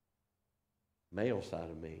male side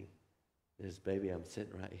of me that is, baby, I'm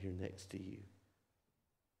sitting right here next to you.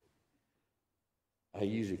 I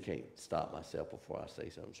usually can't stop myself before I say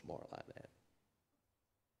something smart like that.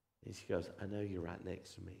 And she goes, I know you're right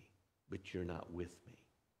next to me, but you're not with me.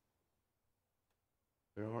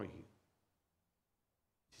 Where are you?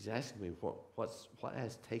 She's asking me what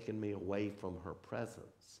has taken me away from her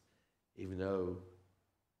presence, even though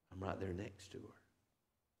I'm right there next to her.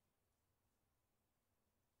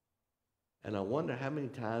 And I wonder how many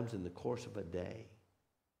times in the course of a day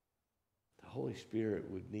the Holy Spirit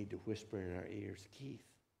would need to whisper in our ears, Keith,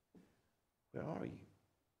 where are you?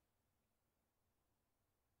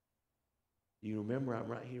 You remember I'm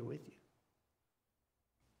right here with you.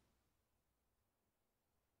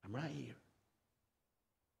 I'm right here.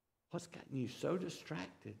 What's gotten you so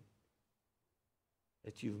distracted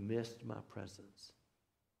that you've missed my presence?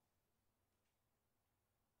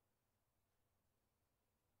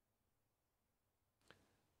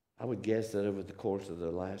 I would guess that over the course of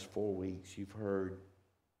the last 4 weeks, you've heard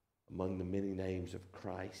among the many names of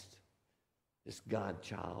Christ, this God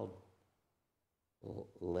child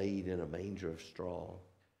laid in a manger of straw.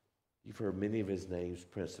 You've heard many of his names,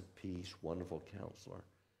 Prince of Peace, Wonderful Counselor.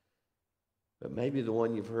 But maybe the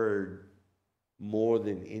one you've heard more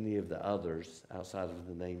than any of the others outside of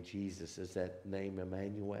the name Jesus is that name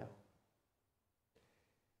Emmanuel.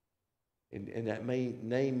 And that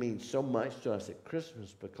name means so much to us at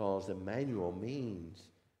Christmas because Emmanuel means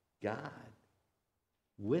God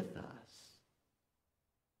with us.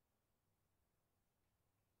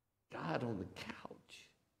 God on the couch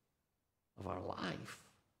of our life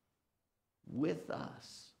with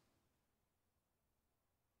us.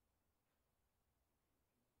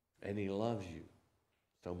 And he loves you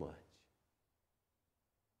so much.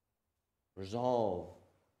 Resolve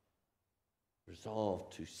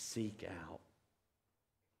to seek out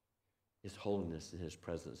his holiness and his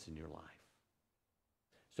presence in your life.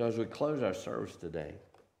 So as we close our service today,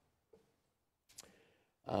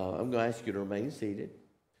 I'm going to ask you to remain seated.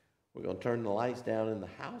 We're going to turn the lights down in the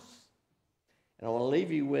house. And I want to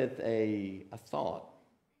leave you with a thought.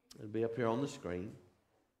 It'll be up here on the screen.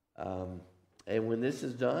 And when this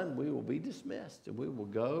is done, we will be dismissed. And we will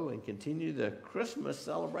go and continue the Christmas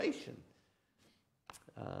celebration.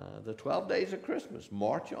 The 12 days of Christmas.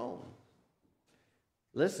 March on.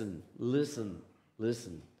 Listen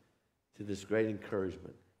to this great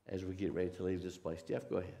encouragement as we get ready to leave this place. Jeff,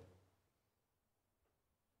 go ahead.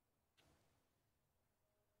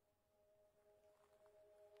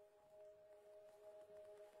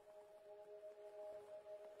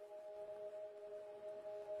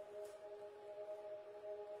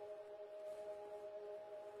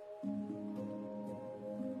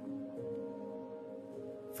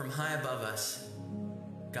 From high above us,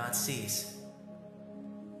 God sees.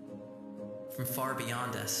 From far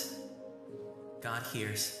beyond us, God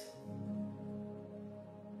hears.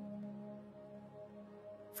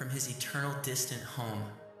 From his eternal distant home,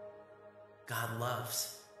 God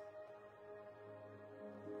loves.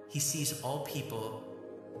 He sees all people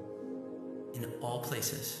in all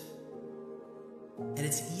places. And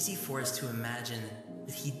it's easy for us to imagine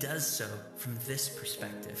that he does so from this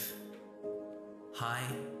perspective. High,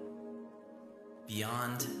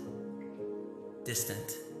 beyond,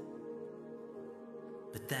 distant.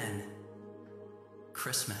 But then,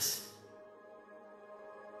 Christmas.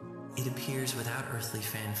 It appears without earthly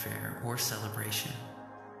fanfare or celebration.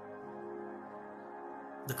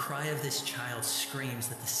 The cry of this child screams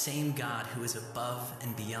that the same God who is above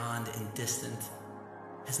and beyond and distant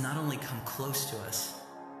has not only come close to us,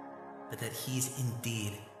 but that he's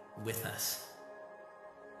indeed with us.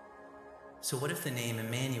 So what if the name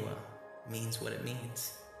Emmanuel means what it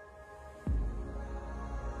means?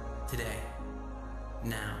 Today,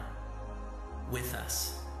 now, with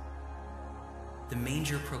us. The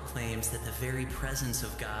manger proclaims that the very presence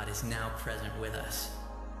of God is now present with us.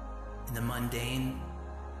 In the mundane,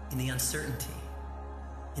 in the uncertainty,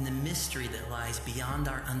 in the mystery that lies beyond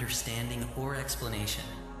our understanding or explanation.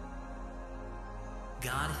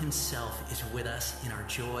 God himself is with us in our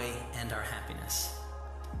joy and our happiness.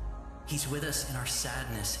 He's with us in our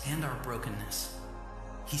sadness and our brokenness.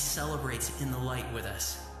 He celebrates in the light with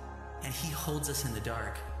us, and he holds us in the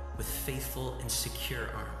dark with faithful and secure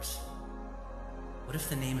arms. What if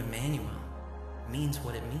the name Emmanuel means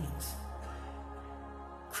what it means?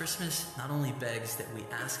 Christmas not only begs that we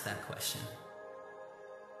ask that question,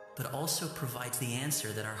 but also provides the answer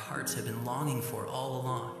that our hearts have been longing for all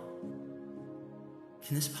along.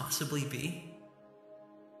 Can this possibly be?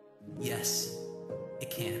 Yes, it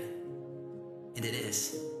can. And it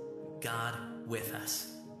is God with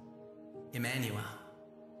us, Emmanuel,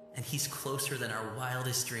 and he's closer than our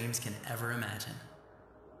wildest dreams can ever imagine.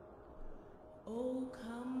 Oh,